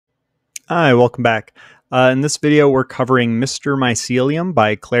Hi, welcome back. In this video, we're covering Mr. Mycelium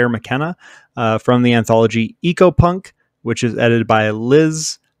by Claire McKenna from the anthology Ecopunk, which is edited by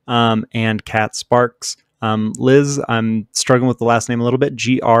Liz and Kat Sparks. Liz, I'm struggling with the last name a little bit,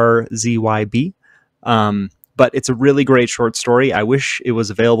 GrzYb. But it's a really great short story. I wish it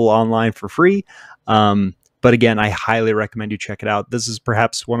was available online for free. But again, I highly recommend you check it out. This is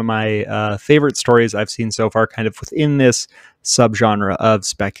perhaps one of my favorite stories I've seen so far, kind of within this subgenre of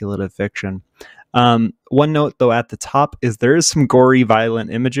speculative fiction. One note, though, at the top is there is some gory, violent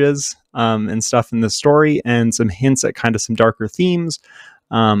images and stuff in the story, and some hints at kind of some darker themes.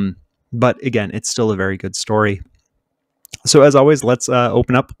 But again, it's still a very good story. So as always, let's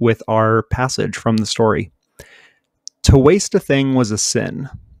open up with our passage from the story. To waste a thing was a sin.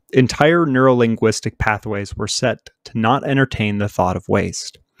 Entire neurolinguistic pathways were set to not entertain the thought of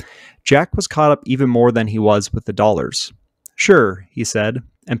waste. Jack was caught up even more than he was with the dollars. Sure, he said,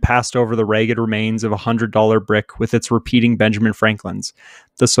 and passed over the ragged remains of a $100 brick with its repeating Benjamin Franklin's,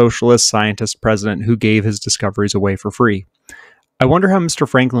 the socialist scientist president who gave his discoveries away for free. I wonder how Mr.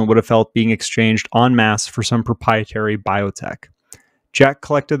 Franklin would have felt being exchanged en masse for some proprietary biotech. Jack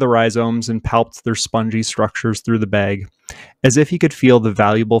collected the rhizomes and palped their spongy structures through the bag, as if he could feel the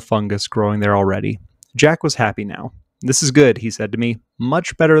valuable fungus growing there already. Jack was happy now. This is good, he said to me.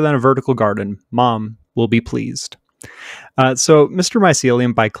 Much better than a vertical garden. Mom will be pleased. So Mr.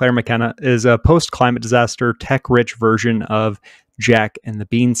 Mycelium by Claire McKenna is a post-climate disaster, tech-rich version of Jack and the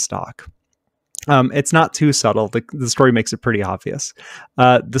Beanstalk. It's not too subtle. The story makes it pretty obvious.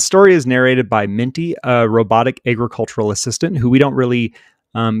 The story is narrated by Minty, a robotic agricultural assistant who we don't really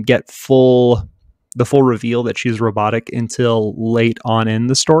get the full reveal that she's robotic until late on in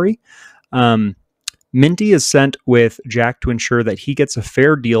the story. Minty is sent with Jack to ensure that he gets a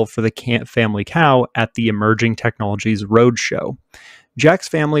fair deal for the family cow at the Emerging Technologies Roadshow. Jack's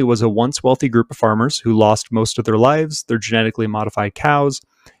family was a once wealthy group of farmers who lost most of their lives, their genetically modified cows,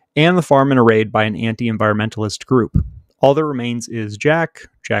 and the farm in a raid by an anti-environmentalist group. All that remains is Jack,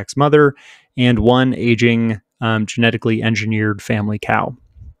 Jack's mother, and one aging, genetically engineered family cow.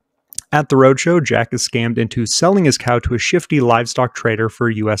 At the roadshow, Jack is scammed into selling his cow to a shifty livestock trader for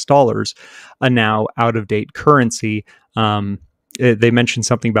US dollars, a now out-of-date currency. They mentioned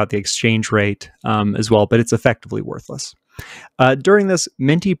something about the exchange rate as well, but it's effectively worthless. During this,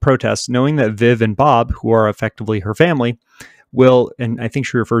 Minty protests, knowing that Viv and Bob, who are effectively her family, will, and I think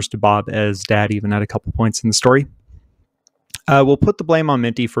she refers to Bob as Dad even at a couple points in the story, will put the blame on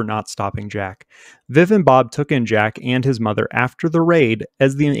Minty for not stopping Jack. Viv and Bob took in Jack and his mother after the raid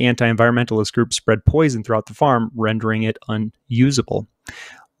as the anti-environmentalist group spread poison throughout the farm, rendering it unusable.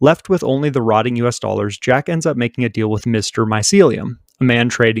 Left with only the rotting US dollars, Jack ends up making a deal with Mr. Mycelium, a man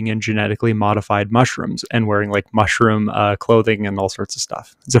trading in genetically modified mushrooms and wearing like mushroom clothing and all sorts of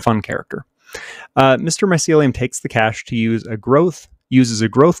stuff. It's a fun character. Mr. Mycelium takes the cash to uses a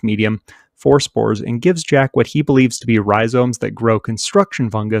growth medium for spores and gives Jack what he believes to be rhizomes that grow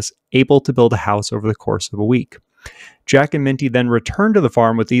construction fungus, able to build a house over the course of a week. Jack and Minty then return to the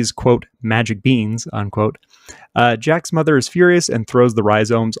farm with these, quote, magic beans, unquote. Jack's mother is furious and throws the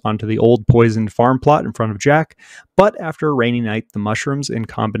rhizomes onto the old poisoned farm plot in front of Jack, but after a rainy night, the mushrooms, in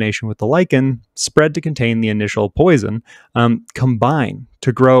combination with the lichen, spread to contain the initial poison, combine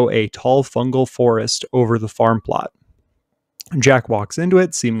to grow a tall fungal forest over the farm plot. Jack walks into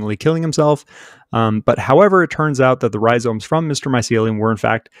it, seemingly killing himself, but however, it turns out that the rhizomes from Mr. Mycelium were in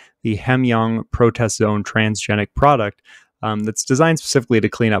fact the Hemyong protest zone transgenic product that's designed specifically to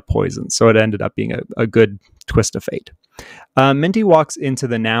clean up poison, so it ended up being a good twist of fate. Minty walks into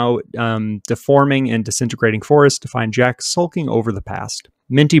the now deforming and disintegrating forest to find Jack sulking over the past.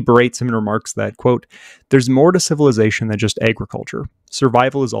 Minty berates him and remarks that, quote, there's more to civilization than just agriculture.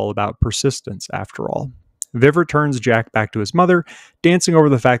 Survival is all about persistence, after all. Viv returns Jack back to his mother, dancing over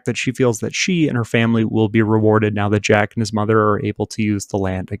the fact that she feels that she and her family will be rewarded now that Jack and his mother are able to use the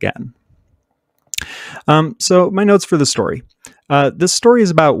land again. So my notes for the story. This story is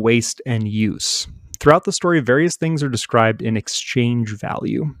about waste and use. Throughout the story, various things are described in exchange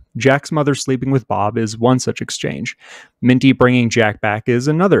value. Jack's mother sleeping with Bob is one such exchange. Minty bringing Jack back is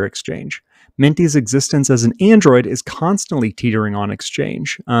another exchange. Minty's existence as an android is constantly teetering on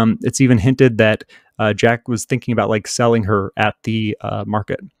exchange. It's even hinted that Jack was thinking about like selling her at the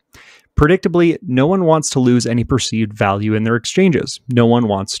market. Predictably, no one wants to lose any perceived value in their exchanges. No one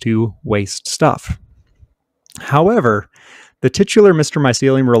wants to waste stuff. However, the titular Mr.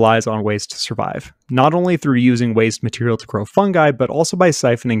 Mycelium relies on waste to survive, not only through using waste material to grow fungi, but also by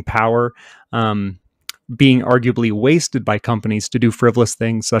siphoning power, being arguably wasted by companies to do frivolous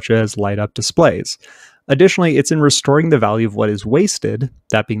things such as light up displays. Additionally, it's in restoring the value of what is wasted,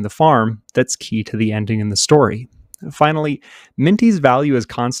 that being the farm, that's key to the ending in the story. Finally, Minty's value is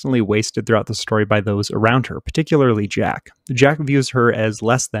constantly wasted throughout the story by those around her, particularly Jack. Jack views her as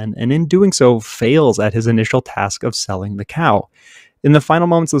less than, and in doing so, fails at his initial task of selling the cow. In the final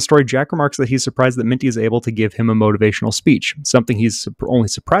moments of the story, Jack remarks that he's surprised that Minty is able to give him a motivational speech, something he's only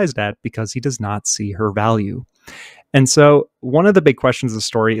surprised at because he does not see her value. And so, one of the big questions of the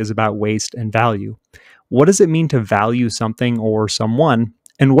story is about waste and value. What does it mean to value something or someone?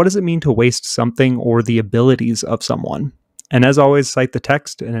 And what does it mean to waste something or the abilities of someone? And as always, cite the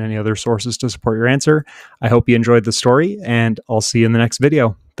text and any other sources to support your answer. I hope you enjoyed the story, and I'll see you in the next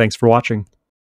video. Thanks for watching.